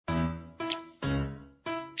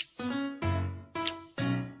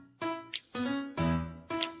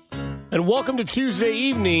And welcome to Tuesday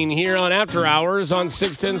evening here on After Hours on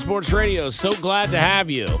 610 Sports Radio. So glad to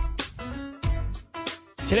have you.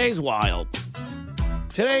 Today's wild.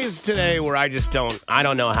 Today's today where I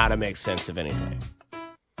don't know how to make sense of anything.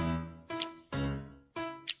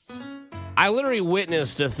 I literally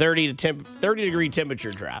witnessed a 30-degree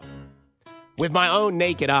temperature drop with my own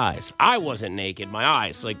naked eyes. I wasn't naked. My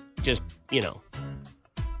eyes,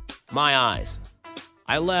 my eyes.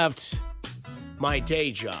 I left my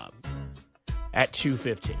day job at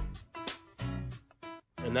 2:15.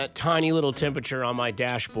 And that tiny little temperature on my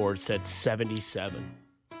dashboard said 77.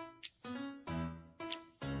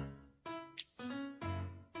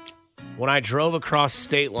 When I drove across the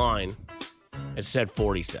state line, it said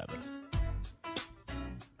 47.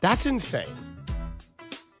 That's insane.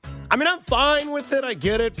 I mean, I'm fine with it. I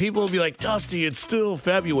get it. People will be like, Dusty, it's still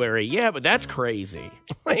February. Yeah, but that's crazy.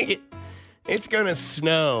 It's going to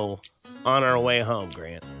snow on our way home,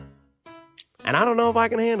 Grant. And I don't know if I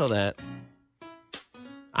can handle that.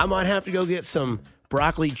 I might have to go get some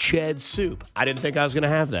broccoli ched soup. I didn't think I was going to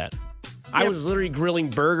have that. I was literally grilling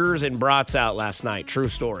burgers and brats out last night. True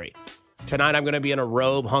story. Tonight I'm going to be in a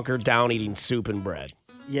robe, hunkered down, eating soup and bread.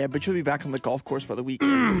 Yeah, but you'll be back on the golf course by the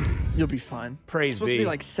weekend. You'll be fine. Praise it's supposed to be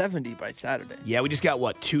like 70 by Saturday. Yeah, we just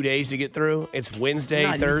got, 2 days to get through? It's Wednesday,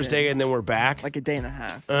 not Thursday, and then we're back? Like a day and a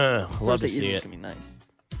half. Love to see it. Thursday evening's going to be nice.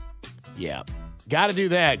 Yeah. Got to do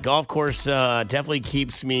that. Golf course definitely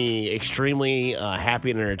keeps me extremely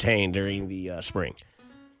happy and entertained during the spring.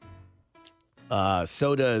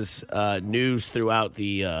 So does news throughout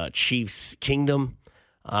the Chiefs' kingdom.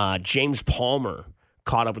 James Palmer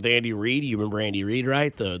caught up with Andy Reid. You remember Andy Reid,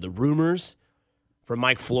 right? The rumors from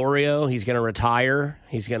Mike Florio. He's going to retire.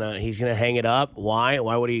 He's gonna hang it up. Why?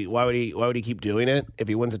 Why would he keep doing it? If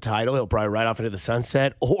he wins a title, he'll probably ride off into the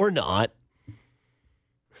sunset, or not.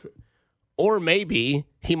 Or maybe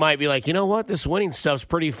he might be like, you know what? This winning stuff's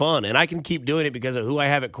pretty fun, and I can keep doing it because of who I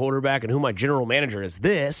have at quarterback and who my general manager is.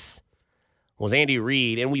 This was Andy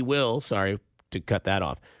Reid, and we will, sorry to cut that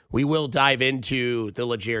off, we will dive into the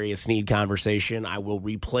L'Jarius Sneed conversation. I will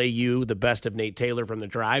replay you the best of Nate Taylor from the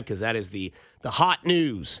drive because that is the hot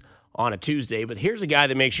news on a Tuesday. But here's a guy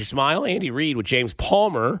that makes you smile, Andy Reid with James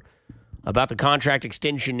Palmer, about the contract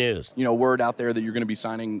extension news. Word out there that you're going to be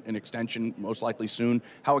signing an extension most likely soon.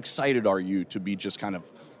 How excited are you to be just kind of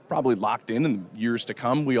probably locked in the years to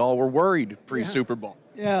come? We all were worried pre-Super Bowl.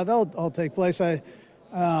 Yeah, they'll all take place. Here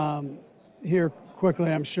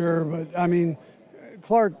quickly, I'm sure. But, I mean,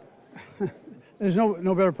 Clark, there's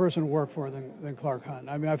no better person to work for than Clark Hunt.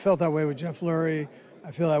 I mean, I felt that way with Jeff Lurie.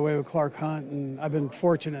 I feel that way with Clark Hunt. And I've been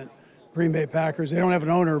fortunate. Green Bay Packers, they don't have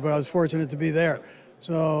an owner, but I was fortunate to be there.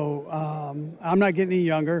 So I'm not getting any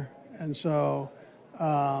younger, and so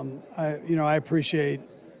I appreciate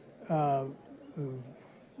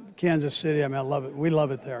Kansas City. I mean, I love it. We love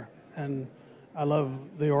it there, and I love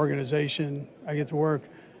the organization. I get to work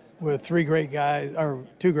with two great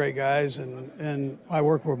guys, and I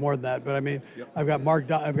work with more than that. But I mean, I've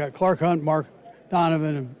got Clark Hunt, Mark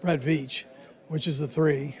Donovan, and Brett Veach, which is the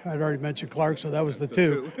three. I'd already mentioned Clark, so that was the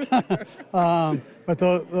two. But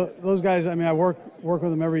those guys, I mean, I work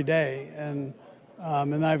with them every day, and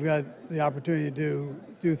I've got the opportunity to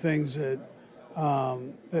do things that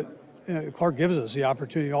Clark gives us the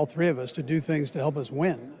opportunity, all three of us, to do things to help us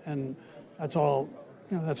win, and that's all.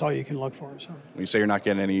 That's all you can look for. So you say you're not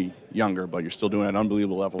getting any younger, but you're still doing it at an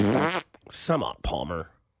unbelievable level. Sum up,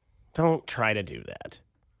 Palmer. Don't try to do that.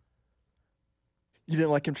 You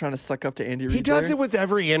didn't like him trying to suck up to Andy Reid? He does it with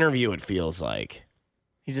every interview, it feels like.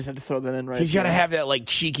 He just had to throw that in right. He's got to have that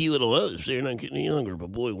cheeky little, so you're not getting younger,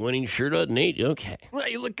 but boy, winning sure doesn't eat. Okay. Well,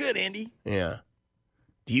 you look good, Andy. Yeah.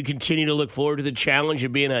 Do you continue to look forward to the challenge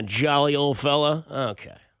of being a jolly old fella?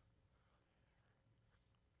 Okay.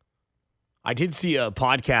 I did see a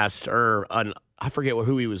podcast, I forget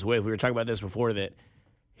who he was with. We were talking about this before, that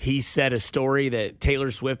he said a story that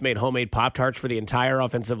Taylor Swift made homemade Pop-Tarts for the entire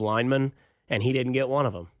offensive lineman, and he didn't get one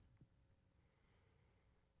of them.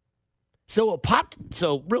 So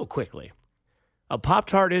real quickly, a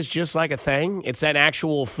Pop-Tart is just like a thing. It's an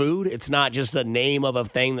actual food. It's not just a name of a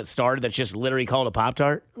thing that started that's just literally called a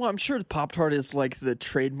Pop-Tart. Well, I'm sure the Pop-Tart is like the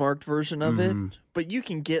trademarked version of it. But you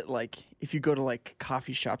can get if you go to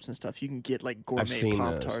coffee shops and stuff, you can get gourmet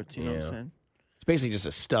Pop-Tarts. You know what I'm saying? It's basically just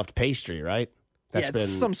a stuffed pastry, right? It's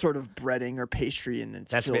some sort of breading or pastry, and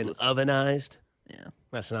it's been ovenized. Yeah,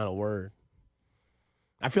 that's not a word.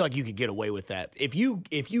 I feel like you could get away with that if you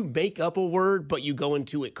make up a word, but you go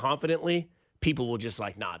into it confidently. People will just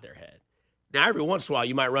nod their head. Now, every once in a while,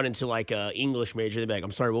 you might run into a English major. They'll be like,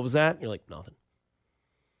 "I'm sorry, what was that?" And you're like, "Nothing."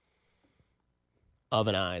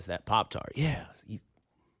 Ovenize that Pop-Tart. Yeah.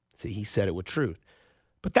 See, he said it with truth.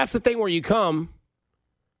 But that's the thing where you come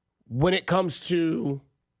when it comes to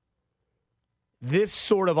this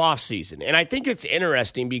sort of offseason. And I think it's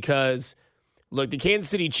interesting because, look, the Kansas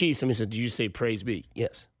City Chiefs, somebody said, did you say praise be?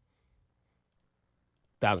 Yes.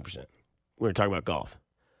 1,000%. We were talking about golf.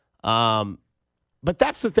 But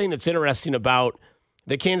that's the thing that's interesting about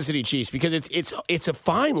the Kansas City Chiefs, because it's a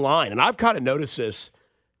fine line. And I've kind of noticed this,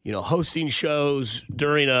 hosting shows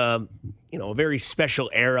during a very special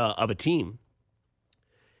era of a team.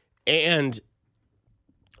 And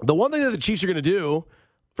the one thing that the Chiefs are going to do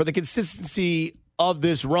for the consistency of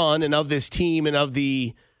this run and of this team and of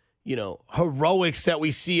the, heroics that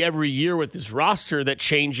we see every year with this roster that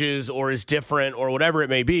changes or is different or whatever it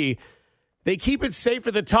may be, they keep it safe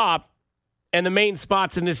at the top and the main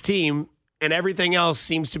spots in this team, and everything else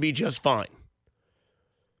seems to be just fine.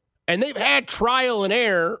 And they've had trial and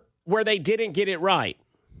error where they didn't get it right.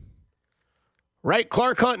 Right?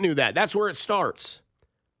 Clark Hunt knew that. That's where it starts.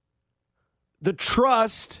 The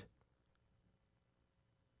trust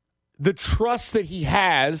that he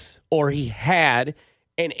has, or he had,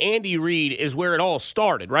 and Andy Reid is where it all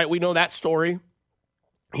started, right? We know that story.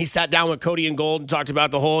 He sat down with Cody and Gold and talked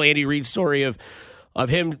about the whole Andy Reid story of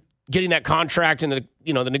him getting that contract and the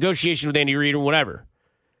negotiation with Andy Reid or whatever.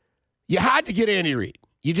 You had to get Andy Reid.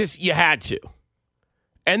 You had to.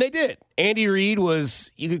 And they did. Andy Reid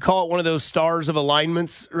was, you could call it one of those stars of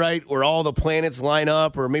alignments, right? Where all the planets line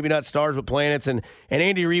up, or maybe not stars, but planets. And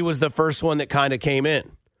Andy Reid was the first one that kind of came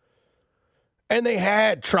in. And they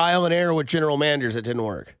had trial and error with general managers that didn't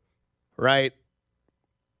work, right?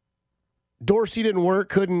 Dorsey didn't work,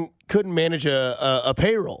 couldn't manage a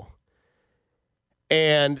payroll.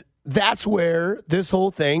 And that's where this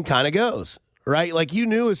whole thing kind of goes, right? Like, you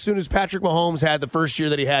knew as soon as Patrick Mahomes had the first year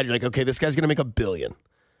that he had, you're like, okay, this guy's going to make $1 billion.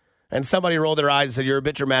 And somebody rolled their eyes and said, you're a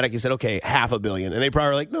bit dramatic. He said, okay, $500 million. And they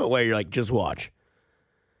probably were like, no way. You're like, just watch.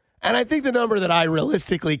 And I think the number that I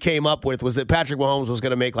realistically came up with was that Patrick Mahomes was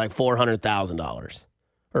going to make like $400,000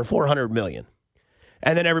 or $400 million.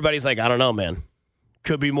 And then everybody's like, I don't know, man.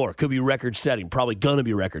 Could be more. Could be record setting. Probably going to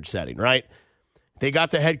be record setting, right? They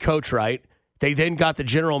got the head coach right. They then got the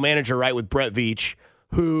general manager right with Brett Veach,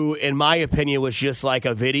 who, in my opinion, was just like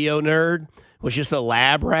a video nerd, was just a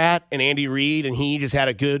lab rat, and Andy Reid, and he just had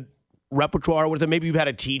a good repertoire with him. Maybe you've had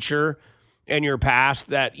a teacher in your past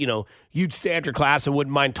that, you'd stay after class and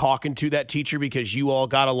wouldn't mind talking to that teacher because you all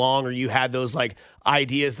got along, or you had those like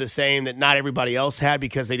ideas the same that not everybody else had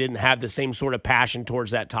because they didn't have the same sort of passion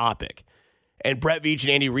towards that topic. And Brett Veach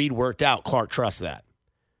and Andy Reid worked out. Clark trusts that.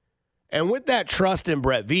 And with that trust in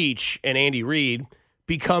Brett Veach and Andy Reid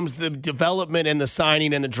becomes the development and the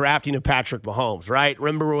signing and the drafting of Patrick Mahomes, right?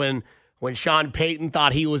 Remember when Sean Payton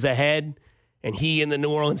thought he was ahead and he and the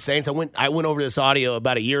New Orleans Saints, I went over this audio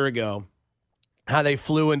about a year ago, how they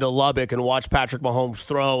flew into Lubbock and watched Patrick Mahomes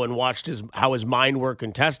throw and watched how his mind worked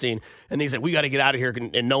in testing. And they said, we got to get out of here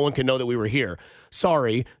and no one can know that we were here.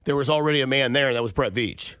 Sorry, there was already a man there, and that was Brett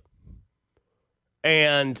Veach.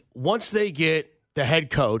 And once they get the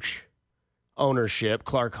head coach ownership,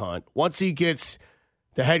 Clark Hunt, once he gets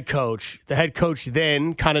the head coach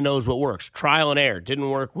then kind of knows what works. Trial and error. Didn't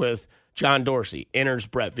work with John Dorsey. Enters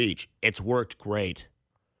Brett Veach. It's worked great.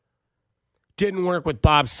 Didn't work with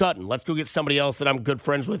Bob Sutton. Let's go get somebody else that I'm good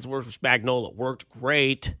friends with. Works with Spagnuolo. Worked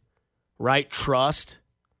great. Right? Trust.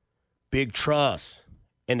 Big trust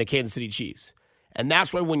in the Kansas City Chiefs. And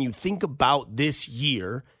that's why when you think about this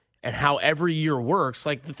year and how every year works,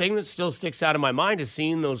 like the thing that still sticks out in my mind is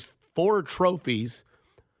seeing those 4 trophies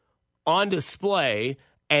on display,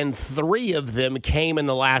 and 3 of them came in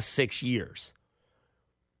the last 6 years.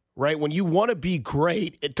 Right? When you want to be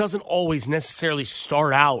great, it doesn't always necessarily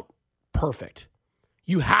start out perfect.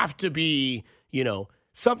 You have to be,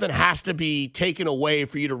 something has to be taken away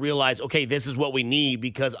for you to realize, okay, this is what we need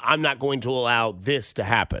because I'm not going to allow this to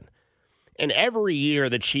happen. And every year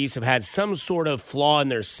the Chiefs have had some sort of flaw in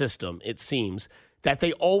their system, it seems, that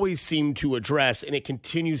they always seem to address, and it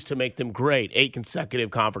continues to make them great. 8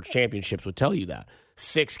 consecutive conference championships would tell you that.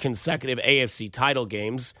 6 consecutive AFC title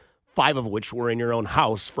games, 5 of which were in your own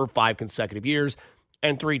house for 5 consecutive years,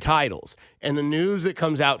 and 3 titles. And the news that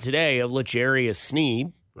comes out today of L'Jarius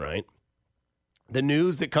Sneed, right? The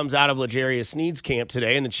news that comes out of L'Jarius Sneed's camp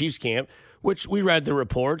today and the Chiefs camp, which we read the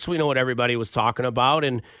reports, we know what everybody was talking about,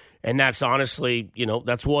 and that's honestly,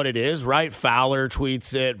 that's what it is, right? Fowler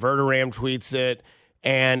tweets it, Verderame tweets it,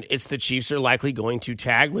 and it's the Chiefs are likely going to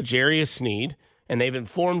tag L'Jarius Sneed, and they've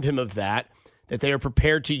informed him of that they are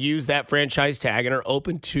prepared to use that franchise tag and are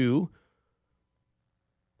open to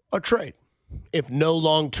a trade if no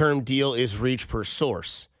long-term deal is reached per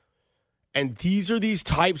source. And these are these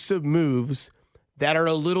types of moves that are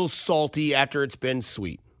a little salty after it's been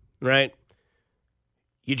sweet, right?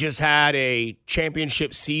 You just had a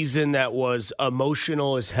championship season that was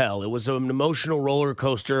emotional as hell. It was an emotional roller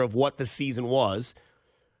coaster of what the season was.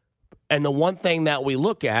 And the one thing that we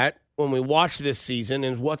look at when we watch this season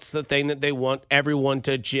is what's the thing that they want everyone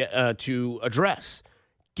to address.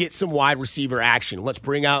 Get some wide receiver action. Let's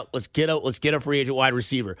get a free agent wide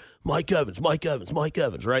receiver. Mike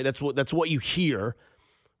Evans, right? That's what you hear,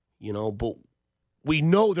 but we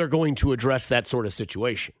know they're going to address that sort of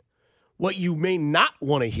situation. What you may not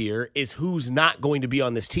want to hear is who's not going to be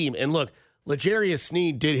on this team. And look, L'Jarius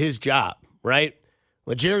Sneed did his job, right?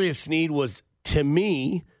 L'Jarius Sneed was, to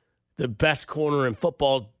me, the best corner in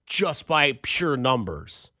football just by pure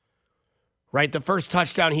numbers, right? The first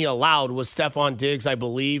touchdown he allowed was Stephon Diggs, I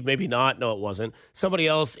believe. Maybe not. No, it wasn't. Somebody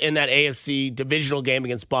else in that AFC divisional game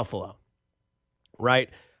against Buffalo, right?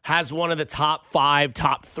 Has one of the top 5,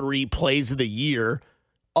 top 3 plays of the year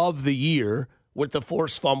with the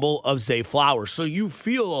forced fumble of Zay Flowers. So you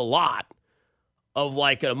feel a lot of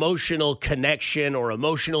like an emotional connection or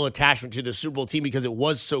emotional attachment to the Super Bowl team because it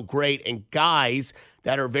was so great, and guys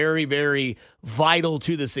that are very, very vital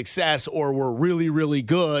to the success or were really, really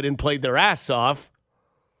good and played their ass off.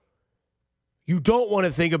 You don't want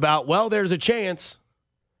to think about, well, there's a chance.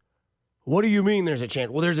 What do you mean there's a chance?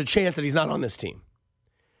 Well, there's a chance that he's not on this team.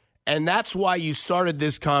 And that's why I started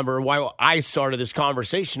this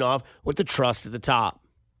conversation off with the trust at the top.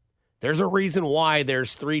 There's a reason why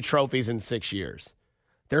there's 3 trophies in 6 years.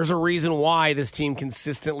 There's a reason why this team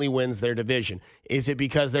consistently wins their division. Is it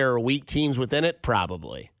because there are weak teams within it?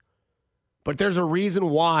 Probably. But there's a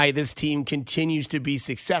reason why this team continues to be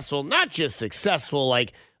successful. Not just successful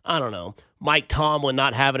like, I don't know, Mike Tomlin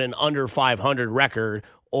not having an under 500 record,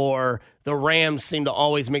 or the Rams seem to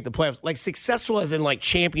always make the playoffs. Like successful as in like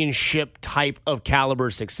championship type of caliber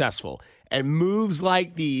successful. And moves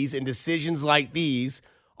like these and decisions like these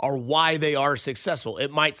are why they are successful. It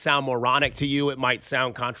might sound moronic to you. It might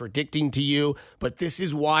sound contradicting to you. But this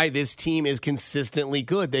is why this team is consistently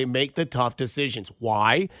good. They make the tough decisions.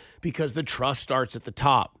 Why? Because the trust starts at the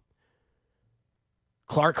top.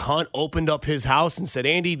 Clark Hunt opened up his house and said,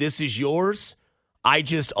 Andy, this is yours. I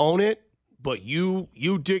just own it. But you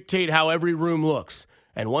dictate how every room looks.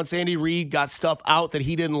 And once Andy Reid got stuff out that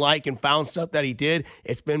he didn't like and found stuff that he did,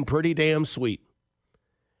 it's been pretty damn sweet.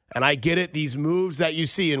 And I get it, these moves that you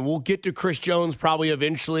see, and we'll get to Chris Jones probably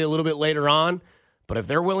eventually a little bit later on, but if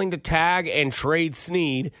they're willing to tag and trade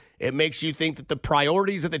Sneed, it makes you think that the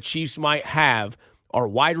priorities that the Chiefs might have are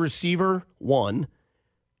wide receiver 1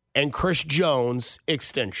 and Chris Jones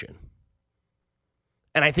extension.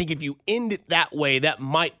 And I think if you end it that way, that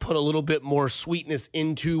might put a little bit more sweetness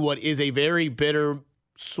into what is a very bitter,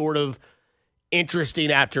 sort of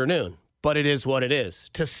interesting afternoon. But it is what it is.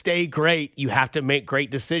 To stay great, you have to make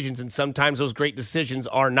great decisions, and sometimes those great decisions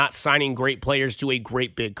are not signing great players to a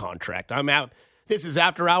great big contract. I'm out. This is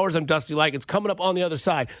After Hours. I'm Dusty Likens. Coming up on the other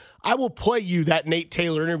side, I will play you that Nate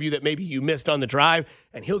Taylor interview that maybe you missed on the drive,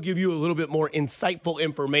 and he'll give you a little bit more insightful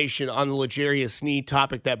information on the L'Jarius Sneed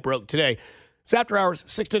topic that broke today. It's After Hours,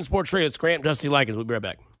 610 Sports Radio. It's Grant, Dusty Likens. We'll be right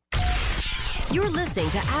back. You're listening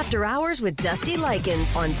to After Hours with Dusty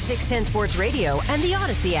Likens on 610 Sports Radio and the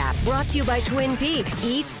Odyssey app. Brought to you by Twin Peaks.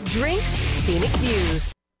 Eats, drinks, scenic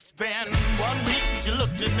views. It's been 1 week since you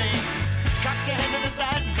looked at me. Cocked your head to the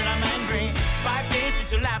side and said I'm angry. 5 days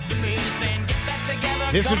since you laughed at me, saying get that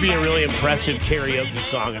together. This would be a really impressive karaoke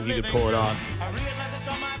song if you could pull it off.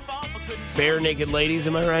 Bare Naked Ladies,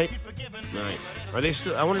 am I right? Nice. Are they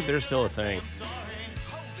still? I wonder if they're still a thing.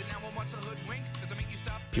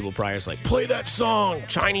 People probably just like, play that song,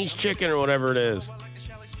 Chinese Chicken or whatever it is.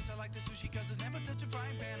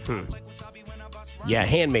 Yeah,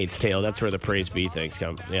 Handmaid's Tale. That's where the Praise Be things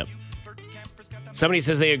come from. Yep. Somebody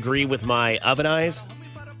says they agree with my ovenize.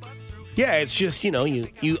 Yeah, it's just, you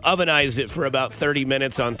ovenize it for about 30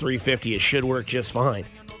 minutes on 350. It should work just fine.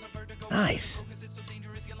 Nice.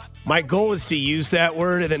 My goal is to use that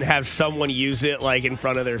word and then have someone use it like in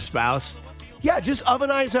front of their spouse. Yeah, just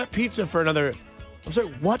ovenize that pizza for another... I'm sorry,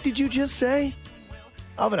 what did you just say?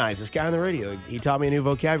 Ovenize, this guy on the radio. He taught me a new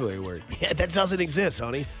vocabulary word. Yeah, that doesn't exist,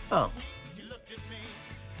 honey. Oh.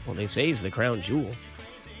 Well, they say he's the crown jewel.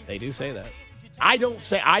 They do say that. I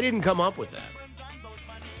didn't come up with that.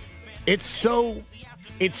 It's so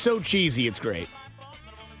cheesy, it's great.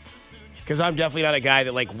 Because I'm definitely not a guy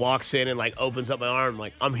that like walks in and like opens up my arm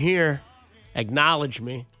like, I'm here. Acknowledge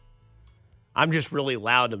me. I'm just really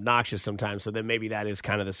loud and obnoxious sometimes, so then maybe that is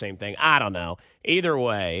kind of the same thing. I don't know. Either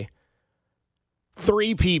way,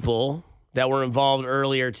 3 people that were involved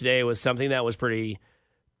earlier today was something that was pretty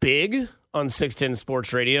big on 610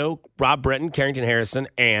 Sports Radio. Rob Brenton, Carrington Harrison,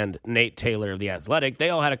 and Nate Taylor of The Athletic. They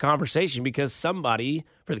all had a conversation because somebody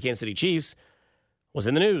for the Kansas City Chiefs was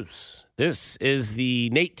in the news. This is the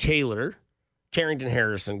Nate Taylor, Carrington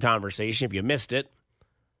Harrison conversation. If you missed it,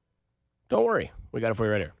 don't worry. We got it for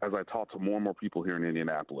you right here. As I talked to more and more people here in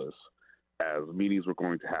Indianapolis, as meetings were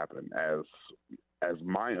going to happen, as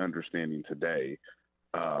my understanding today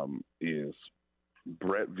is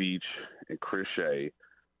Brett Veach and Chris Shea,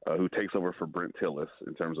 who takes over for Brent Tillis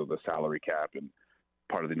in terms of the salary cap and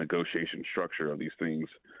part of the negotiation structure of these things,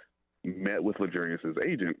 met with L'Jarius'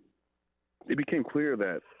 agent. It became clear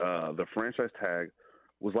that the franchise tag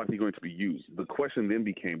was likely going to be used. The question then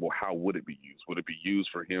became, well, how would it be used? Would it be used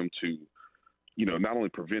for him to, not only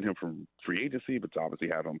prevent him from free agency, but to obviously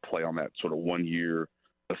have him play on that sort of 1 year,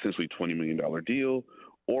 essentially $20 million deal?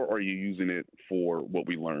 Or are you using it for what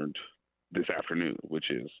we learned this afternoon, which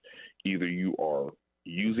is either you are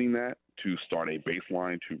using that to start a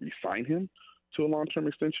baseline to re-sign him to a long-term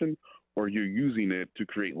extension, or you're using it to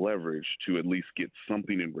create leverage to at least get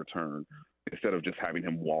something in return instead of just having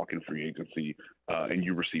him walk in free agency and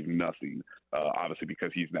you receive nothing, obviously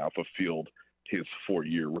because he's now fulfilled his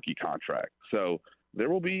 4-year rookie contract. So there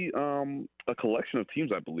will be a collection of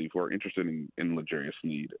teams, I believe, who are interested in L'Jarius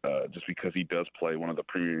Sneed just because he does play one of the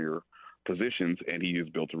premier positions and he has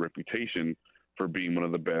built a reputation for being one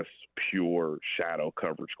of the best pure shadow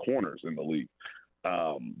coverage corners in the league.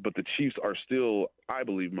 But the Chiefs are still, I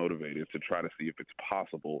believe, motivated to try to see if it's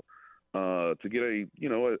possible to get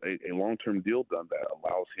a long-term deal done that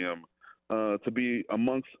allows him to be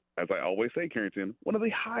amongst, as I always say, Carrington, one of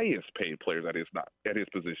the highest paid players at his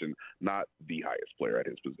position, not the highest player at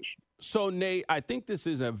his position. So, Nate, I think this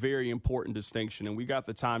is a very important distinction, and we got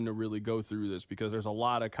the time to really go through this because there's a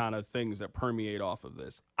lot of kind of things that permeate off of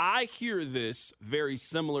this. I hear this very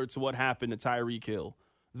similar to what happened to Tyreek Hill.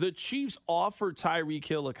 The Chiefs offered Tyreek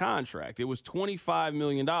Hill a contract. It was $25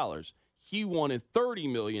 million. He wanted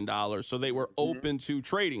 $30 million, so they were open to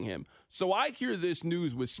trading him. So I hear this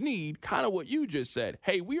news with Sneed, kind of what you just said.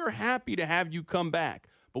 Hey, we are happy to have you come back,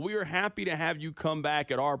 but we are happy to have you come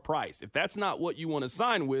back at our price. If that's not what you want to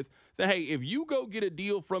sign with, then, hey, if you go get a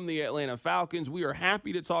deal from the Atlanta Falcons, we are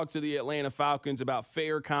happy to talk to the Atlanta Falcons about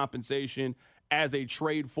fair compensation as a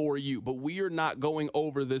trade for you, but we are not going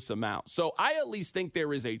over this amount. So I at least think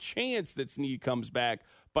there is a chance that Sneed comes back,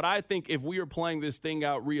 but I think if we are playing this thing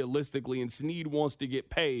out realistically and Sneed wants to get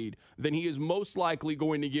paid, then he is most likely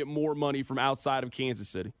going to get more money from outside of Kansas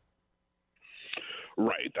City.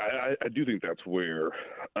 Right. I do think that's where,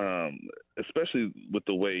 especially with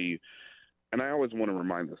the way, and I always want to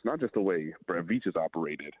remind this, not just the way Brett Veach has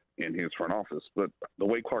operated in his front office, but the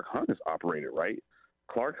way Clark Hunt has operated, right?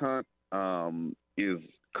 Clark Hunt is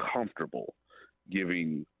comfortable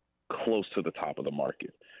giving close to the top of the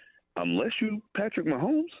market. Unless you Patrick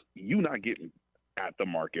Mahomes, you're not getting at the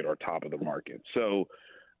market or top of the market. So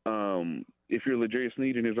if you're L'Jarius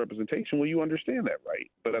Sneed in his representation, well, you understand that,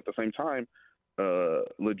 right? But at the same time,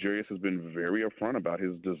 L'Jarius has been very upfront about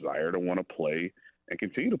his desire to want to play and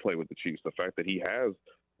continue to play with the Chiefs. The fact that he has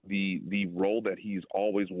the role that he's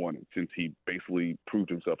always wanted since he basically proved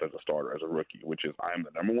himself as a starter, as a rookie, which is I'm the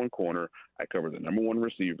number one corner, I cover the number one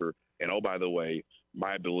receiver, and oh, by the way,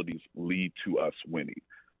 my abilities lead to us winning.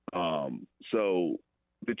 So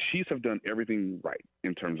the Chiefs have done everything right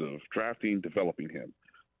in terms of drafting, developing him.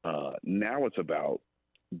 Now it's about,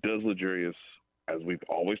 does L'Jarius, as we've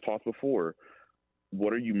always talked before,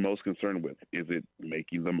 what are you most concerned with? Is it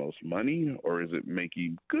making the most money or is it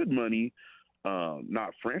making good money?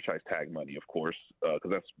 Not franchise tag money, of course,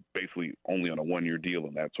 because that's basically only on a 1-year deal,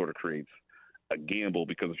 and that sort of creates a gamble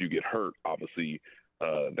because if you get hurt, obviously,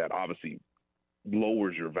 that obviously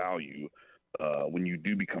lowers your value when you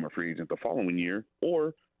do become a free agent the following year.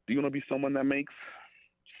 Or do you want to be someone that makes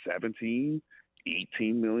 $17,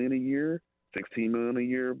 $18 million a year, $16 million a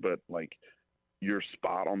year, but like your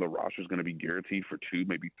spot on the roster is going to be guaranteed for 2,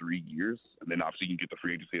 maybe 3 years, and then obviously you can get the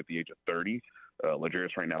free agency at the age of 30.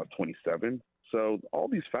 L'Jarius right now is 27. So all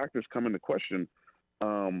these factors come into question.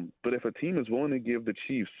 But if a team is willing to give the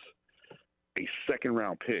Chiefs a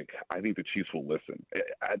second-round pick, I think the Chiefs will listen.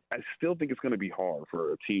 I still think it's going to be hard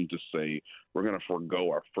for a team to say we're going to forego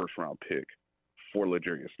our first-round pick for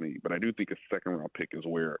L'Jarius Sneed. But I do think a second-round pick is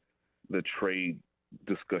where the trade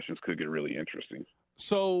discussions could get really interesting.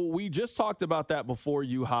 So we just talked about that before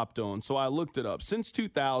you hopped on. So I looked it up. Since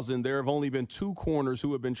 2000, there have only been 2 corners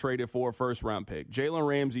who have been traded for a first-round pick. Jalen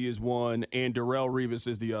Ramsey is one, and Darrelle Revis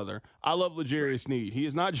is the other. I love L'Jarius Sneed. He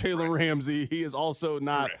is not Jalen Ramsey. He is also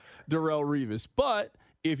not Darrelle Revis. But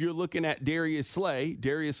If you're looking at Darius Slay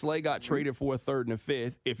got traded for a third and a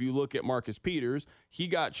fifth. If you look at Marcus Peters, he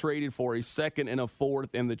got traded for a second and a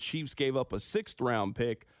fourth, and the Chiefs gave up a sixth-round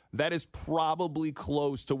pick. That is probably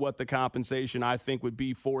close to what the compensation I think would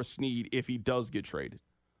be for Sneed if he does get traded.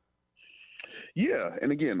 Yeah,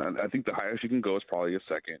 and again, I think the highest you can go is probably a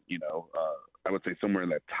second. I would say somewhere in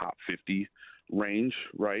that top 50 range,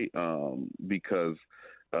 right? Because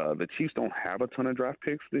the Chiefs don't have a ton of draft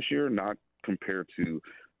picks this year, not compared to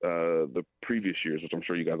the previous years, which I'm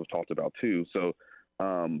sure you guys have talked about too. So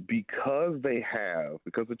because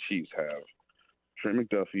the Chiefs have Trent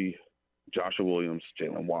McDuffie, Joshua Williams,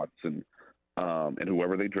 Jalen Watson, and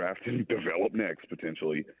whoever they draft and develop next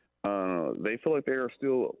potentially, they feel like they are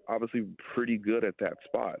still obviously pretty good at that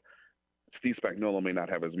spot. Steve Spagnuolo may not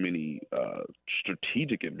have as many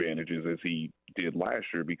strategic advantages as he did last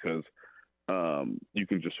year because you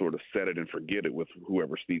can just sort of set it and forget it with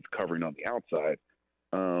whoever Sneed's covering on the outside.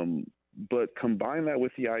 But combine that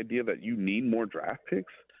with the idea that you need more draft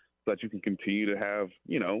picks so that you can continue to have,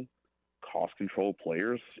 cost-controlled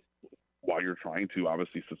players while you're trying to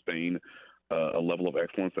obviously sustain a level of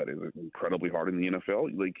excellence that is incredibly hard in the NFL.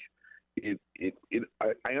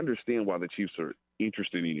 I understand why the Chiefs are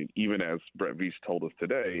interested in it, even as Brett Veach told us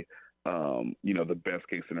today. The best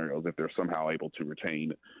case scenario is if they're somehow able to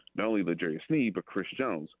retain not only L'Jarius Sneed, but Chris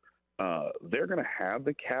Jones. They're going to have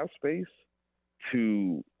the cap space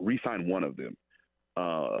to re-sign one of them.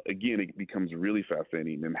 Again, it becomes really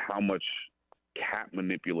fascinating in how much cap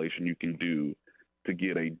manipulation you can do to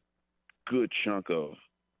get a good chunk of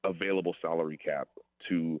available salary cap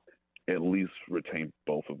to at least retain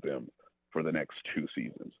both of them for the next 2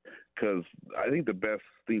 seasons. Because I think the best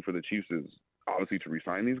thing for the Chiefs is obviously to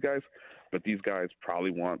re-sign these guys, but these guys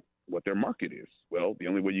probably want what their market is. Well, the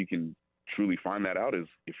only way you can truly find that out is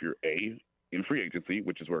if you're in free agency,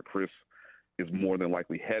 which is where Chris is more than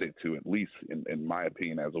likely headed to, at least in my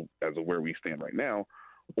opinion, as of where we stand right now,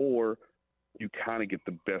 or you kind of get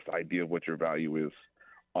the best idea of what your value is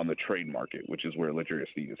on the trade market, which is where L'Jarius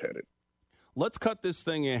Sneed is headed. Let's cut this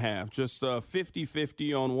thing in half, just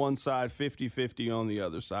 50-50 on one side, 50-50 on the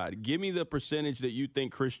other side. Give me the percentage that you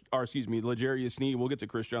think L'Jarius Sneed, we'll get to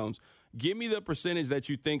Chris Jones. Give me the percentage that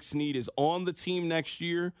you think Sneed is on the team next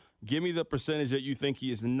year. Give me the percentage that you think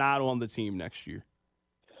he is not on the team next year.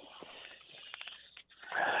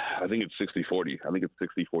 I think it's 60-40. I think it's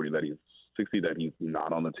 60-40 that 60 that he's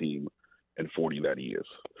not on the team and 40 that he is.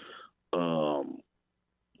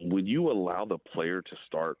 When you allow the player to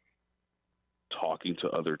start talking to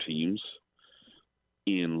other teams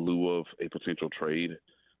in lieu of a potential trade,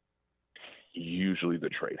 usually the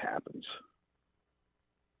trade happens.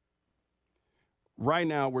 Right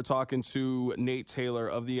now, we're talking to Nate Taylor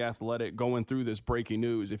of The Athletic going through this breaking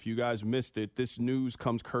news. If you guys missed it, this news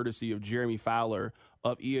comes courtesy of Jeremy Fowler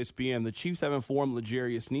of ESPN. The Chiefs have informed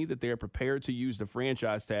L'Jarius Sneed that they are prepared to use the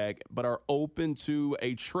franchise tag, but are open to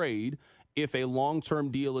a trade if a long-term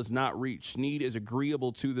deal is not reached. Sneed is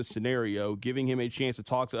agreeable to the scenario, giving him a chance to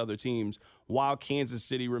talk to other teams while Kansas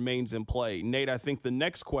City remains in play. Nate, I think the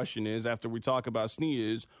next question is, after we talk about Sneed,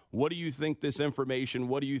 is what do you think this information,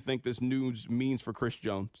 what do you think this news means for Chris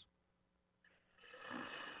Jones?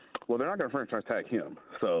 Well, they're not going to franchise tag him,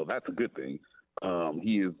 so that's a good thing.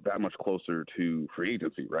 He is that much closer to free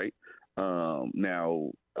agency, right? Now,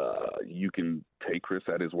 you can take Chris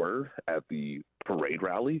at his word at the parade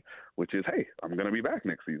rally, which is, hey, I'm going to be back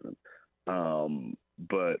next season.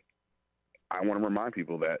 But I want to remind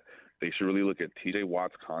people that they should really look at TJ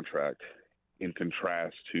Watt's contract in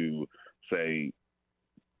contrast to, say,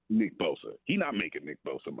 Nick Bosa. He's not making Nick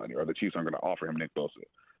Bosa money, or the Chiefs aren't going to offer him Nick Bosa.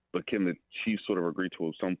 But can the Chiefs sort of agree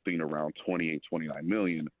to something around $28, $29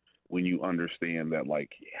 million when you understand that, like,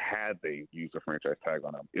 had they used a franchise tag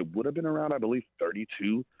on him, it would have been around, I believe,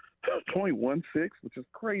 32.16, which is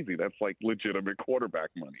crazy. That's like legitimate quarterback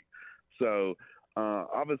money. So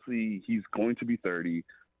obviously he's going to be 30,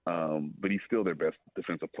 but he's still their best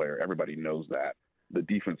defensive player. Everybody knows that. The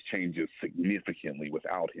defense changes significantly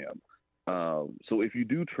without him. So if you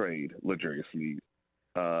do trade L'Jarius Sneed,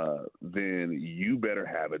 then you better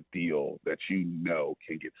have a deal that you know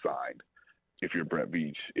can get signed. If you're Brett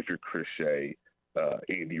Veach, if you're Chris Shea,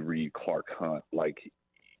 Andy Reid, Clark Hunt, like,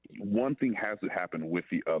 one thing has to happen with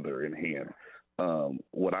the other in hand.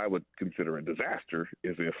 What I would consider a disaster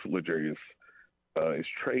is if L'Jarius is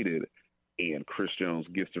traded and Chris Jones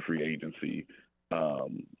gets to free agency,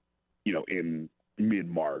 in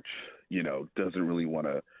mid-March, doesn't really want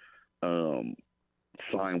to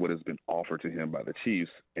sign what has been offered to him by the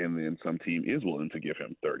Chiefs, and then some team is willing to give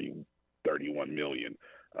him $31 million.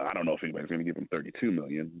 I don't know if anybody's going to give him $32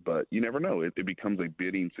 million, but you never know. It becomes a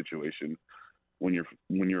bidding situation when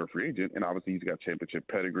you're a free agent. And obviously he's got championship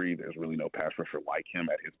pedigree. There's really no pass rusher like him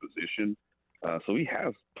at his position. So he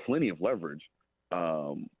has plenty of leverage.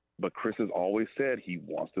 But Chris has always said he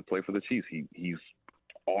wants to play for the Chiefs. He's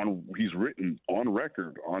written on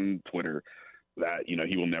record on Twitter that, you know,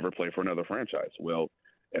 he will never play for another franchise. Well,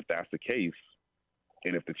 if that's the case,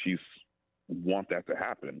 and if the Chiefs want that to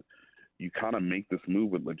happen, you kind of make this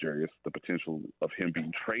move with L'Jarius, the potential of him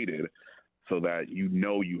being traded, so that you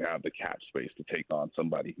know you have the cap space to take on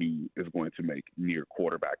somebody who is going to make near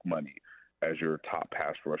quarterback money as your top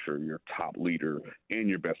pass rusher, your top leader, and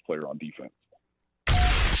your best player on defense.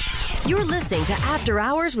 You're listening to After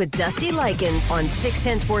Hours with Dusty Likens on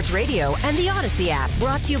 610 Sports Radio and the Odyssey app.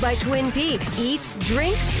 Brought to you by Twin Peaks. Eats,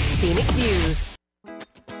 drinks, scenic views.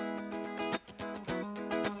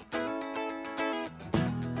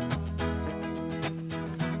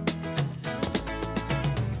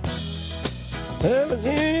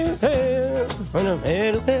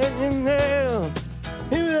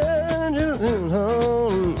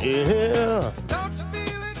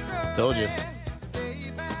 Told you.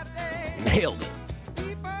 Nailed it.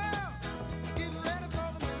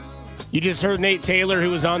 You just heard Nate Taylor, who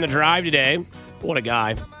was on the drive today. What a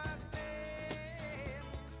guy.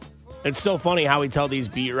 It's so funny how we tell these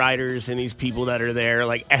beat writers and these people that are there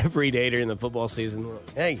like every day during the football season,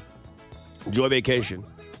 hey, enjoy vacation.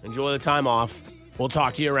 Enjoy the time off. We'll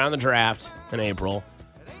talk to you around the draft in April.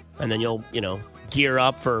 And then you'll, gear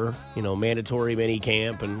up for, mandatory mini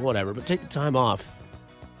camp and whatever. But take the time off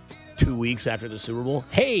 2 weeks after the Super Bowl.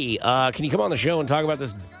 Hey, can you come on the show and talk about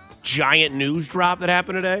this giant news drop that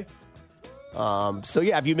happened today? So,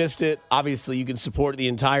 yeah, if you missed it, obviously you can support the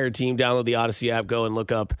entire team. Download the Odyssey app. Go and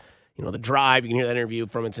look up, the drive. You can hear that interview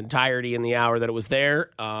from its entirety in the hour that it was there.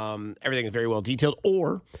 Everything is very well detailed.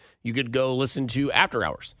 Or you could go listen to After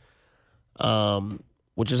Hours,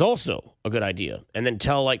 which is also a good idea. And then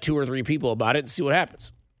tell like 2 or 3 people about it and see what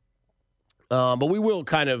happens. But we will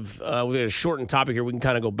kind of, we're going to shorten topic here. We can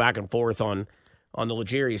kind of go back and forth on the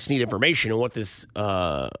L'Jarius Sneed information and what this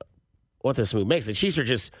move makes. The Chiefs are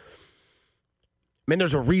just,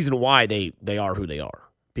 there's a reason why they are who they are.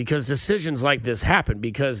 Because decisions like this happen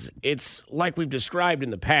because it's like we've described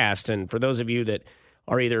in the past. And for those of you that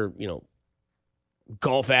are either,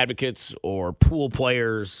 golf advocates or pool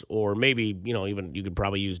players, or maybe, even you could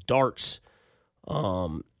probably use darts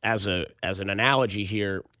as an analogy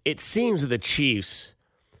here. It seems that the Chiefs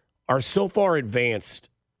are so far advanced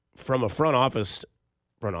from a front office,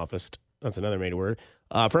 that's another made word,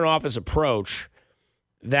 front office approach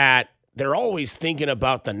that they're always thinking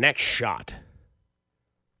about the next shot.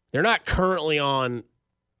 They're not currently on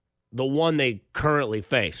the one they currently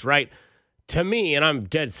face, right? To me, and I'm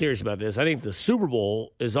dead serious about this, I think the Super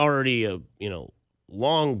Bowl is already a,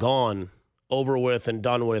 long gone, over with and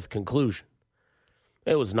done with conclusion.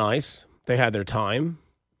 It was nice. They had their time.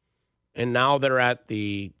 And now they're at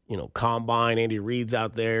the, combine. Andy Reid's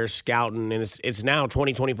out there scouting, and it's now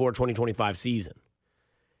 2024-2025 season.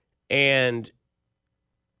 And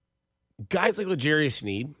guys like L'Jarius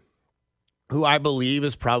Sneed, who I believe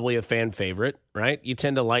is probably a fan favorite, right? You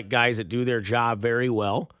tend to like guys that do their job very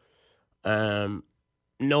well.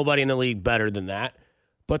 Nobody in the league better than that.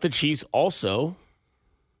 But the Chiefs also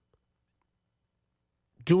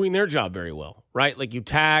doing their job very well, right? Like you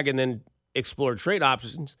tag and then explore trade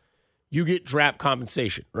options, you get draft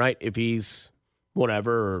compensation, right? If he's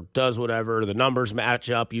whatever or does whatever, the numbers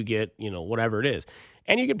match up, you get, whatever it is.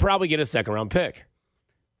 And you could probably get a second-round pick.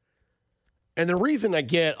 And the reason I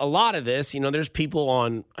get a lot of this, there's people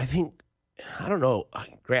on, I don't know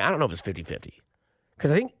if it's 50-50.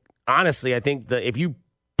 Because honestly, I think that if you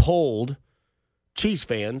polled Chiefs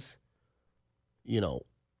fans,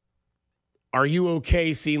 are you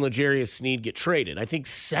okay seeing L'Jarius Sneed get traded? I think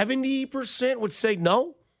 70% would say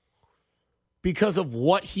no because of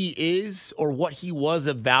what he is or what he was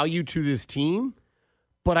of value to this team.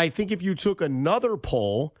 But I think if you took another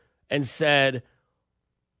poll and said,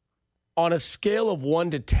 on a scale of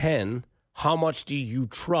 1 to 10, how much do you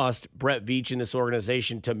trust Brett Veach and this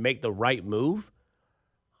organization to make the right move?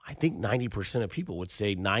 I think 90% of people would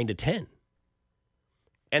say 9 to 10.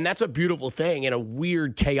 And that's a beautiful thing in a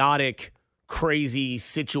weird, chaotic, crazy,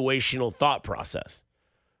 situational thought process,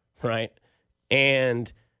 right?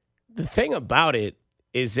 And the thing about it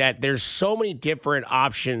is that there's so many different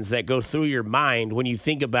options that go through your mind when you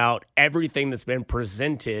think about everything that's been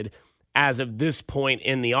presented as of this point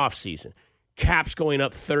in the offseason. Cap's going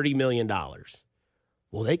up $30 million.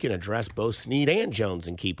 Well, they can address both Sneed and Jones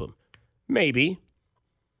and keep them. Maybe.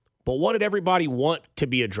 But what did everybody want to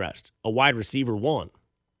be addressed? A wide receiver one,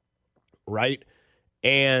 right?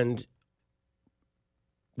 And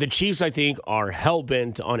the Chiefs, I think, are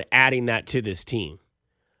hell-bent on adding that to this team.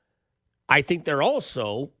 I think they're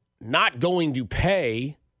also not going to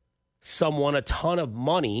pay someone a ton of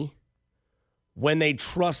money when they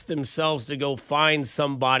trust themselves to go find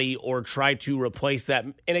somebody or try to replace that.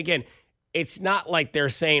 And again, it's not like they're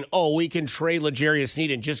saying, oh, we can trade L'Jarius Sneed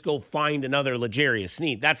and just go find another L'Jarius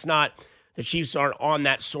Sneed. That's not, the Chiefs aren't on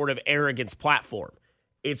that sort of arrogance platform.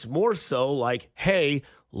 It's more so like, hey,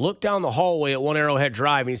 look down the hallway at One Arrowhead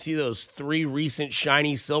Drive and you see those 3 recent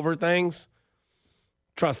shiny silver things?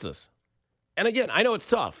 Trust us. And again, I know it's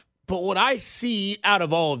tough, but what I see out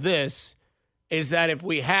of all of this is that if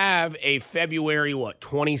we have a February,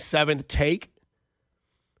 27th take,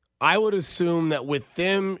 I would assume that with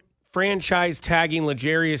them franchise tagging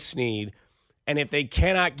L'Jarius Sneed, and if they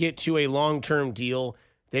cannot get to a long-term deal,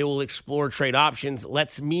 they will explore trade options.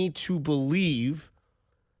 Lets me to believe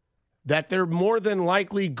that they're more than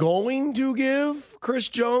likely going to give Chris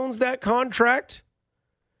Jones that contract,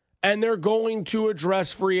 and they're going to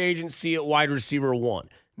address free agency at wide receiver 1.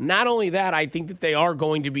 Not only that, I think that they are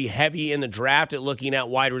going to be heavy in the draft at looking at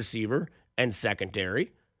wide receiver and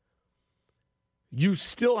secondary. You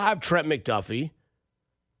still have Trent McDuffie,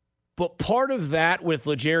 but part of that with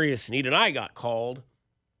L'Jarius Sneed, and I got called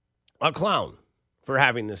a clown for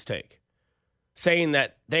having this take, saying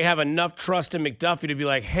that they have enough trust in McDuffie to be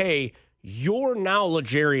like, hey, you're now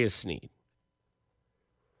L'Jarius Sneed.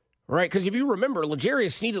 Right? Because if you remember,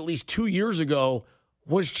 L'Jarius Sneed at least 2 years ago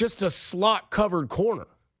was just a slot-covered corner.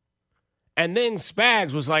 And then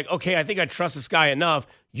Spags was like, okay, I think I trust this guy enough.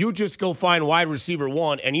 You just go find wide receiver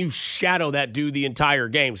 1, and you shadow that dude the entire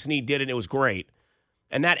game. Sneed did it, and it was great.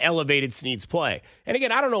 And that elevated Sneed's play. And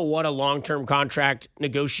again, I don't know what a long-term contract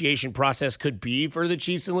negotiation process could be for the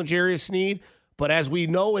Chiefs and L'Jarius Sneed, but as we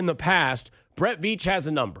know in the past, Brett Veach has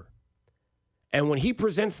a number. And when he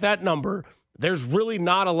presents that number, there's really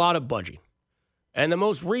not a lot of budging. And the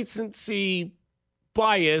most recency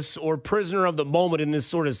bias or prisoner of the moment in this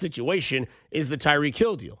sort of situation is the Tyreek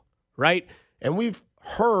Hill deal, right? And we've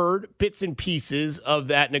heard bits and pieces of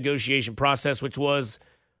that negotiation process, which was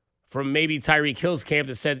from maybe Tyreek Hill's camp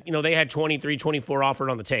that said, they had 23, 24 offered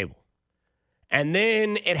on the table. And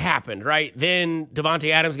then it happened, right? Then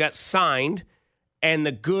Devontae Adams got signed, and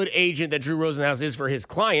the good agent that Drew Rosenhaus is for his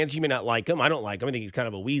clients, you may not like him. I don't like him. I think he's kind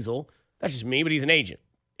of a weasel. That's just me, but he's an agent.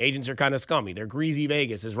 Agents are kind of scummy. They're greasy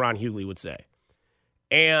Vegas, as Ron Hughley would say.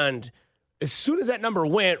 And as soon as that number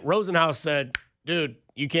went, Rosenhaus said, dude,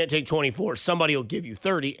 you can't take 24. Somebody will give you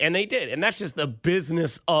 30. And they did. And that's just the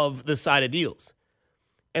business of the side of deals.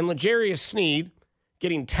 And L'Jarius Sneed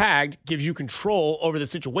getting tagged gives you control over the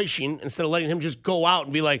situation instead of letting him just go out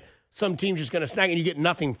and be like, some team's just going to snag it and you get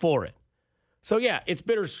nothing for it. So, yeah, it's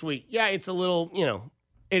bittersweet. Yeah, it's a little,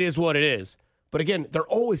 it is what it is. But again, they're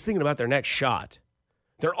always thinking about their next shot.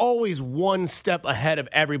 They're always one step ahead of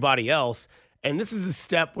everybody else. And this is a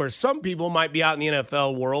step where some people might be out in the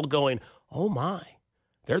NFL world going, oh, my,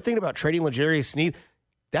 they're thinking about trading L'Jarius Sneed.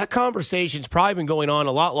 That conversation's probably been going on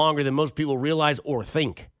a lot longer than most people realize or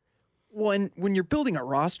think. When you're building a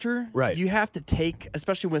roster, right, you have to take,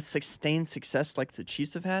 especially with sustained success like the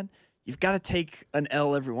Chiefs have had, you've got to take an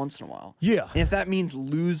L every once in a while. Yeah. And if that means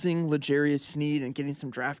losing L'Jarius Sneed and getting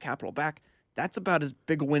some draft capital back, that's about as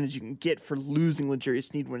big a win as you can get for losing L'Jarius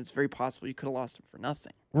Sneed when it's very possible you could have lost him for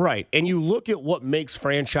nothing. Right. And you look at what makes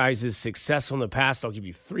franchises successful in the past. I'll give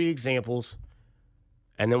you 3 examples,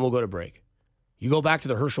 and then we'll go to break. You go back to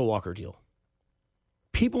the Herschel Walker deal.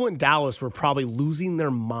 People in Dallas were probably losing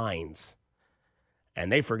their minds,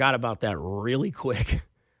 and they forgot about that really quick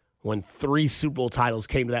when 3 Super Bowl titles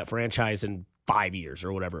came to that franchise in 5 years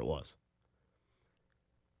or whatever it was.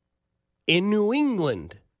 In New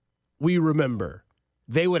England, we remember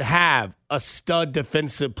they would have a stud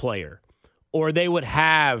defensive player, or they would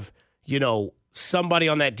have, somebody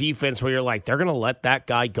on that defense where you're like, they're going to let that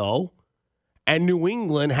guy go. And New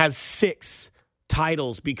England has 6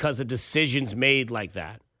 titles because of decisions made like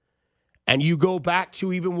that. And you go back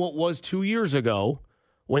to even what was 2 years ago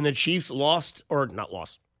when the Chiefs when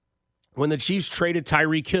the Chiefs traded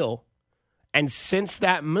Tyreek Hill. And since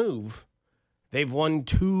that move, they've won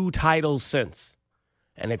 2 titles since.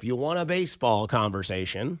 And if you want a baseball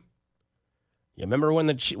conversation, you remember when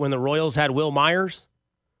the Royals had Will Myers?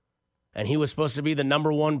 And he was supposed to be the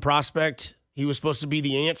number 1 prospect. He was supposed to be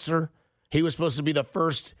the answer. He was supposed to be the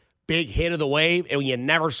first big hit of the wave, and you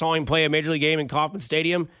never saw him play a Major League game in Kauffman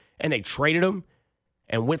Stadium, and they traded him.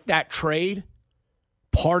 And with that trade,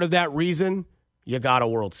 part of that reason, you got a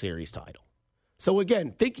World Series title. So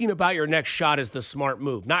again, thinking about your next shot is the smart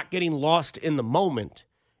move. Not getting lost in the moment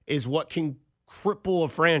is what can cripple a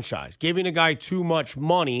franchise, giving a guy too much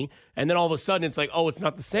money, and then all of a sudden it's like, oh, it's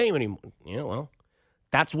not the same anymore. Yeah, well,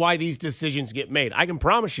 that's why these decisions get made. I can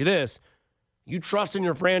promise you this. You trust in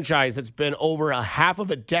your franchise that's been over a half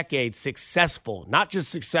of a decade successful, not just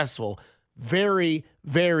successful, very,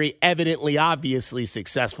 very evidently, obviously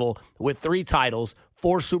successful with 3 titles,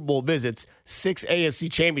 4 Super Bowl visits, 6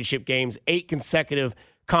 AFC championship games, 8 consecutive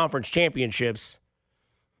conference championships.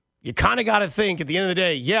 You kind of got to think at the end of the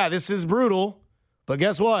day, yeah, this is brutal, but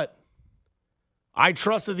guess what? I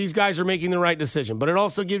trust that these guys are making the right decision, but it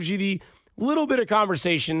also gives you the little bit of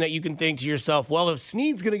conversation that you can think to yourself, well, if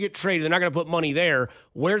Sneed's going to get traded, they're not going to put money there.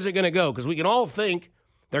 Where's it going to go? Because we can all think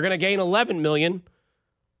they're going to gain $11 million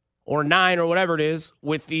or $9 million or whatever it is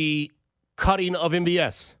with the cutting of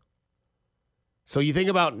MBS. So you think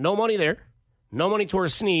about no money there, no money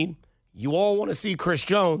towards Sneed. You all want to see Chris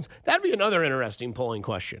Jones. That'd be another interesting polling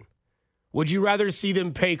question. Would you rather see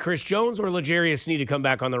them pay Chris Jones or L'Jarius Sneed to come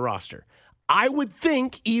back on the roster? I would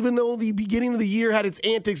think, even though the beginning of the year had its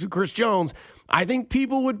antics with Chris Jones, I think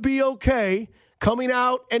people would be okay coming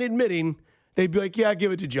out and admitting they'd be like, yeah,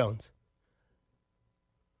 give it to Jones.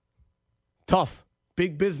 Tough.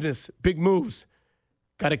 Big business. Big moves.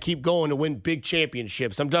 Got to keep going to win big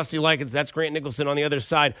championships. I'm Dusty Likens. That's Grant Nicholson on the other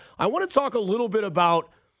side. I want to talk a little bit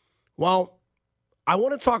about,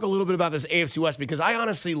 this AFC West because I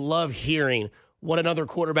honestly love hearing what another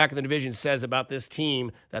quarterback in the division says about this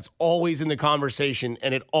team that's always in the conversation,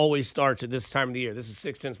 and it always starts at this time of the year. This is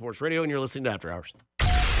 610 Sports Radio, and you're listening to After Hours.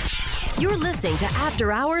 You're listening to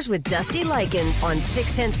After Hours with Dusty Likens on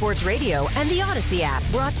 610 Sports Radio and the Odyssey app.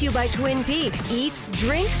 Brought to you by Twin Peaks. Eats,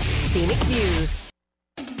 drinks, scenic views.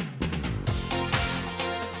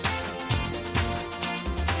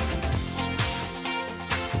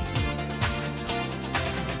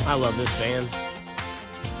 I love this band.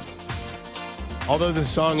 Although the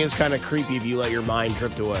song is kind of creepy if you let your mind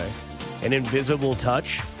drift away. An Invisible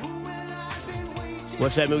Touch.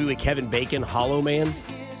 What's that movie with Kevin Bacon, Hollow Man?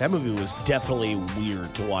 That movie was definitely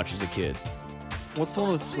weird to watch as a kid. What's the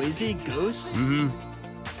one with Swayze? Ghost? Mm-hmm.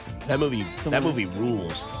 That movie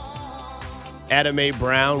rules. Adam A.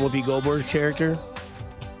 Brown, Whoopi Goldberg's character.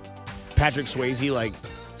 Patrick Swayze,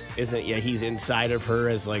 he's inside of her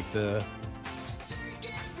as the...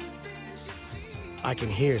 I can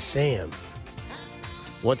hear Sam.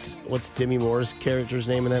 What's Demi Moore's character's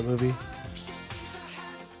name in that movie?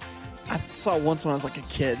 I saw it once when I was a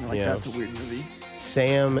kid. That's a weird movie.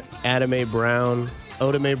 Sam, Adam A. Brown,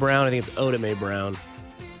 Odom A. Brown. I think it's Odom A. Brown.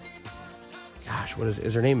 Gosh,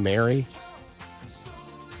 is her name Mary?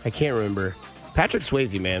 I can't remember. Patrick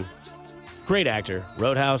Swayze, man. Great actor.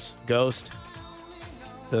 Roadhouse, Ghost.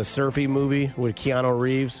 The Surfy movie with Keanu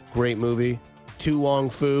Reeves. Great movie. Tu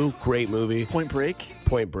Wong Fu. Great movie. Point Break.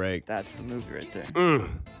 That's the movie right there.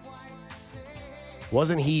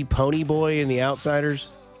 Wasn't he Pony Boy in The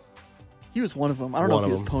Outsiders? He was one of them. I don't know if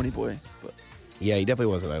he was Pony Boy. But. Yeah, he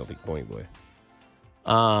definitely wasn't, I don't think, Pony Boy.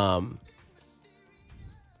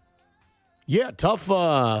 Yeah, tough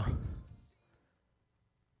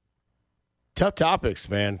topics,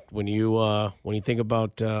 man, when you think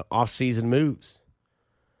about off-season moves.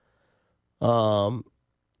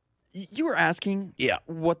 You were asking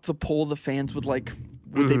what the poll of the fans would like.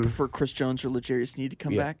 Would they prefer Chris Jones or L'Jarius Sneed to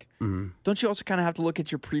come back? Mm-hmm. Don't you also kind of have to look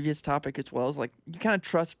at your previous topic as well? As you kind of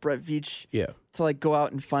trust Brett Veach to go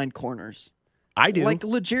out and find corners. I do.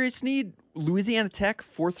 L'Jarius Sneed, Louisiana Tech,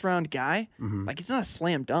 4th-round guy. Mm-hmm. It's not a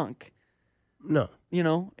slam dunk. No.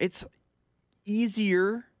 It's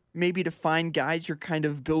easier maybe to find guys you're kind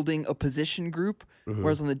of building a position group,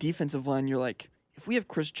 whereas on the defensive line, you're like, if we have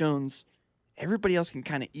Chris Jones, everybody else can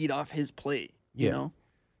kind of eat off his plate, you know?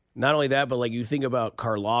 Not only that, but you think about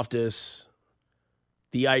Karlaftis,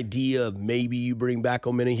 the idea of maybe you bring back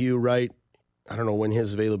O'Menahue, right? I don't know when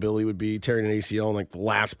his availability would be. Tearing an ACL in the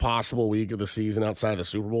last possible week of the season outside of the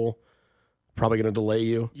Super Bowl. Probably going to delay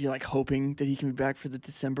you. You're hoping that he can be back for the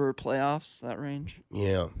December playoffs, that range?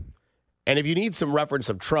 Yeah. And if you need some reference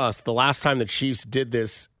of trust, the last time the Chiefs did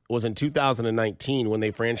this was in 2019 when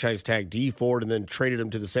they franchise tagged Dee Ford and then traded him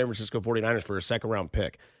to the San Francisco 49ers for a second-round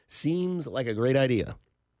pick. Seems like a great idea.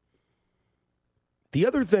 The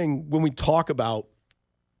other thing, when we talk about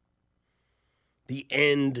the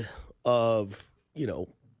end of,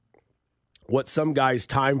 what some guys'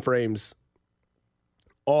 time frames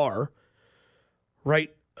are, right?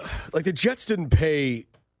 The Jets didn't pay,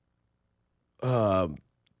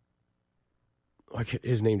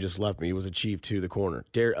 his name just left me. He was a Chief too, the corner.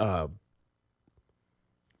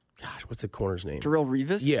 What's the corner's name? Darrelle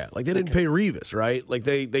Revis? Yeah, they didn't pay Revis, right?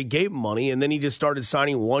 They gave him money, and then he just started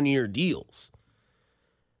signing one-year deals.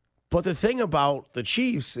 But the thing about the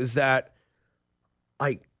Chiefs is that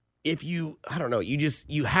like, if you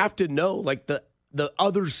have to know, like, the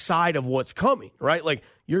other side of what's coming, right? Like,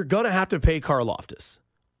 you're going to have to pay Karlaftis,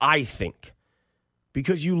 I think,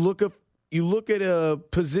 because you look at a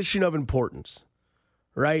position of importance,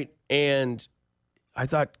 right? And I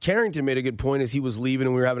thought Carrington made a good point as he was leaving,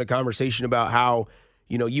 and we were having a conversation about how,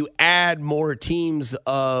 you add more teams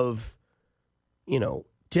of,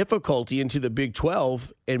 difficulty into the Big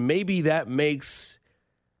 12, and maybe that makes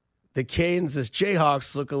the Kansas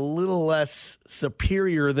Jayhawks look a little less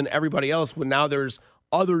superior than everybody else when now there's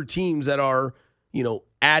other teams that are,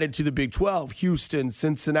 added to the Big 12, Houston,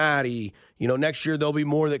 Cincinnati, next year there'll be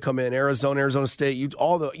more that come in, Arizona State,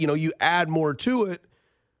 you add more to it,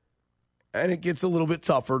 and it gets a little bit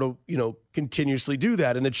tougher to, continuously do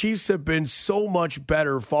that. And the Chiefs have been so much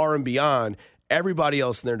better far and beyond everybody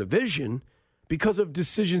else in their division because of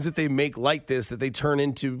decisions that they make like this, that they turn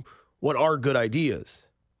into what are good ideas.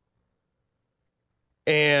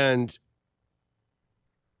 And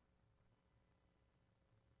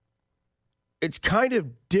it's kind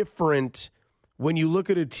of different when you look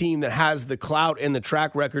at a team that has the clout and the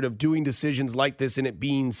track record of doing decisions like this and it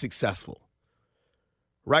being successful.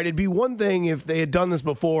 Right? It'd be one thing if they had done this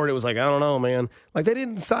before and it was like, I don't know, man. Like, they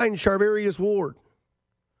didn't sign Charvarius Ward.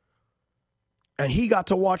 And he got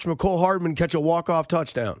to watch McCole Hardman catch a walk-off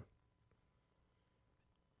touchdown.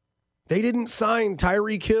 They didn't sign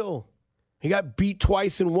Tyreek Hill. He got beat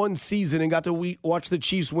twice in one season and got to watch the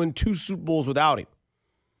Chiefs win 2 Super Bowls without him.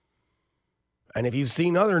 And if you've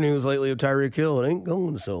seen other news lately of Tyreek Hill, it ain't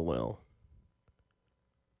going so well.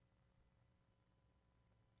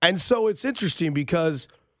 And so it's interesting because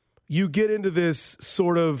you get into this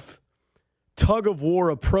sort of tug-of-war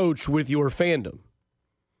approach with your fandom.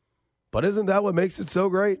 But isn't that what makes it so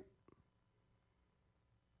great?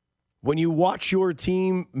 When you watch your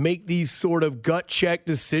team make these sort of gut-check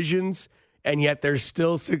decisions and yet they're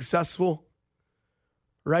still successful,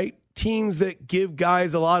 right? Teams that give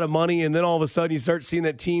guys a lot of money and then all of a sudden you start seeing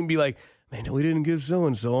that team be like, man, we didn't give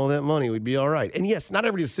so-and-so all that money, we'd be all right. And yes, not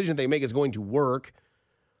every decision they make is going to work.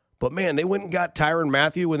 But, man, they went and got Tyrann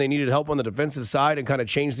Mathieu when they needed help on the defensive side and kind of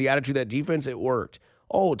changed the attitude of that defense. It worked.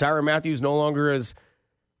 Oh, Tyrann Mathieu's no longer as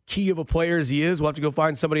key of a player as he is. We'll have to go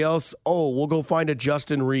find somebody else. Oh, we'll go find a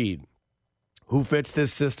Justin Reed who fits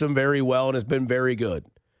this system very well and has been very good.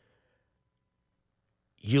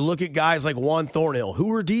 You look at guys like Juan Thornhill, who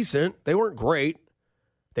were decent. They weren't great.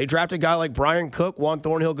 They drafted a guy like Brian Cook. Juan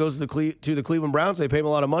Thornhill goes to the Cleveland Browns. They pay him a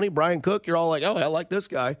lot of money. Brian Cook, you're all like, oh, I like this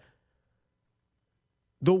guy.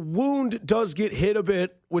 The wound does get hit a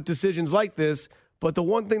bit with decisions like this, but the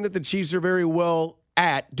one thing that the Chiefs are very well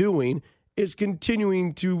at doing is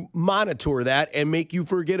continuing to monitor that and make you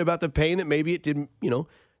forget about the pain that maybe it didn't,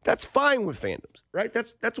 that's fine with fandoms, right?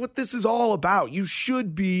 That's what this is all about. You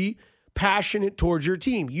should be passionate towards your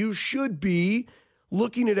team. You should be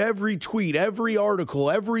looking at every tweet, every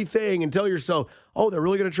article, everything and tell yourself, oh, they're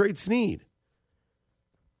really going to trade Sneed.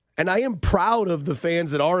 And I am proud of the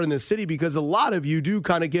fans that are in this city because a lot of you do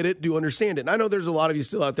kind of get it, do understand it. And I know there's a lot of you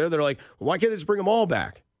still out there that are like, well, why can't they just bring them all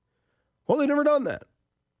back? Well, they've never done that.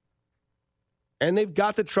 And they've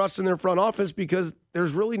got the trust in their front office because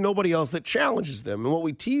there's really nobody else that challenges them. And what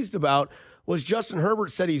we teased about was Justin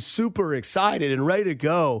Herbert said he's super excited and ready to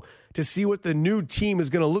go to see what the new team is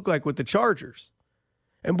going to look like with the Chargers.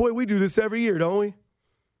 And boy, we do this every year, don't we?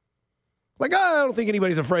 Like, I don't think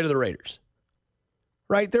anybody's afraid of the Raiders.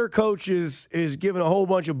 Right? Their coach is giving a whole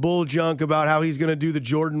bunch of bull junk about how he's going to do the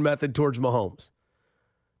Jordan method towards Mahomes.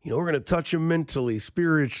 We're going to touch him mentally,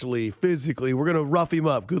 spiritually, physically. We're going to rough him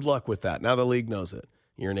up. Good luck with that. Now the league knows it.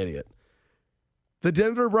 You're an idiot. The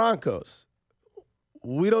Denver Broncos,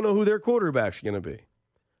 we don't know who their quarterback's going to be.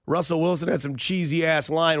 Russell Wilson had some cheesy-ass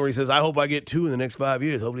line where he says, I hope I get 2 in the next 5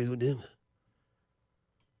 years. Hopefully he's with Denver.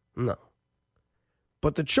 No.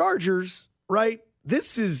 But the Chargers, right?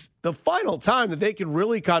 This is the final time that they can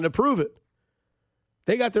really kind of prove it.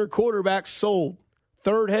 They got their quarterback sold.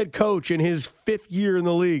 3rd head coach in his 5th year in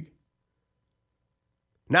the league.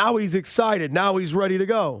 Now he's excited. Now he's ready to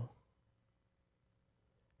go.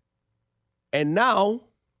 And now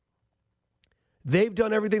they've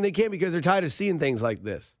done everything they can because they're tired of seeing things like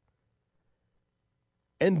this.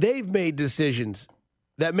 And they've made decisions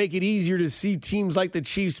that make it easier to see teams like the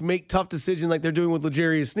Chiefs make tough decisions like they're doing with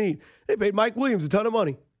L'Jarius Sneed. They paid Mike Williams a ton of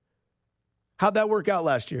money. How'd that work out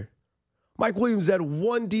last year? Mike Williams had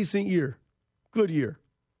one decent year. Good year.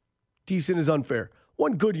 Decent is unfair.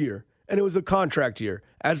 One good year, and it was a contract year.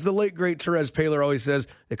 As the late, great Therese Paylor always says,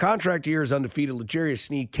 the contract year is undefeated. L'Jarius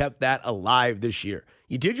Sneed kept that alive this year.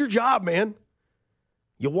 You did your job, man.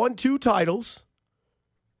 You won 2 titles,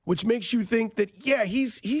 which makes you think that, yeah,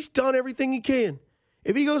 he's done everything he can.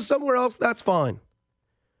 If he goes somewhere else, that's fine.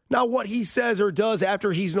 Now, what he says or does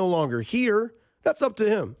after he's no longer here, that's up to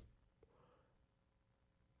him.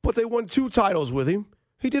 But they won 2 titles with him.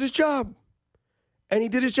 He did his job. And he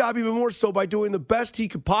did his job even more so by doing the best he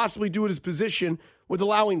could possibly do at his position with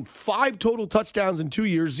allowing 5 total touchdowns in 2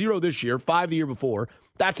 years, 0 this year, 5 the year before.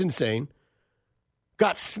 That's insane.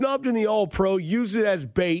 Got snubbed in the All-Pro, used it as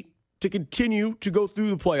bait to continue to go through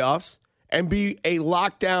the playoffs and be a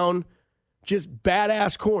lockdown, just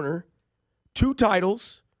badass corner. 2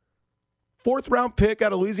 titles, 4th-round pick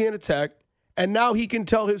out of Louisiana Tech, and now he can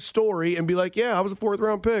tell his story and be like, yeah, I was a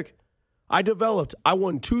 4th-round pick. I developed. I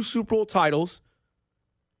won 2 Super Bowl titles,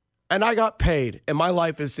 and I got paid, and my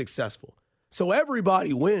life is successful. So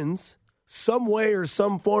everybody wins some way or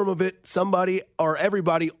some form of it. Somebody or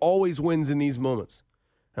everybody always wins in these moments.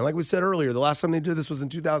 And like we said earlier, the last time they did this was in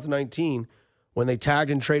 2019 when they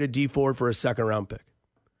tagged and traded D Ford for a 2nd-round pick.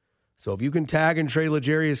 So if you can tag and trade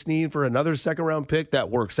L'Jarius Sneed for another 2nd-round pick, that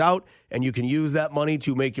works out, and you can use that money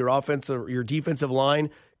to make your offensive, your defensive line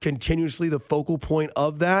continuously the focal point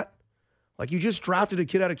of that. Like you just drafted a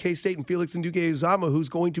kid out of K-State and Felix Nduke-Uzama who's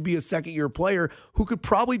going to be a 2nd-year player who could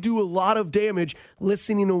probably do a lot of damage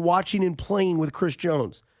listening and watching and playing with Chris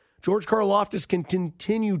Jones. George Karlaftis can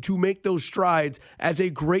continue to make those strides as a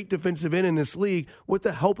great defensive end in this league with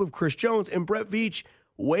the help of Chris Jones. And Brett Veach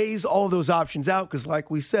weighs all those options out because, like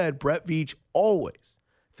we said, Brett Veach always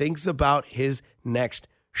thinks about his next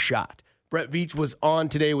shot. Brett Veach was on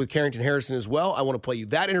today with Carrington Harrison as well. I want to play you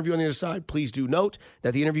that interview on the other side. Please do note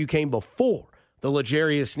that the interview came before the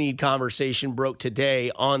L'Jarius Sneed conversation broke today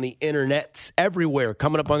on the internets everywhere.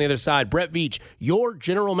 Coming up on the other side, Brett Veach, your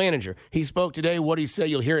general manager. He spoke today. What he said,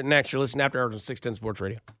 you'll hear it next. You're listening to After Hours on 610 Sports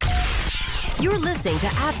Radio. You're listening to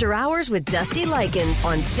After Hours with Dusty Likens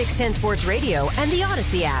on 610 Sports Radio and the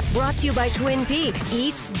Odyssey app. Brought to you by Twin Peaks.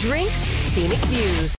 Eats, drinks, scenic views.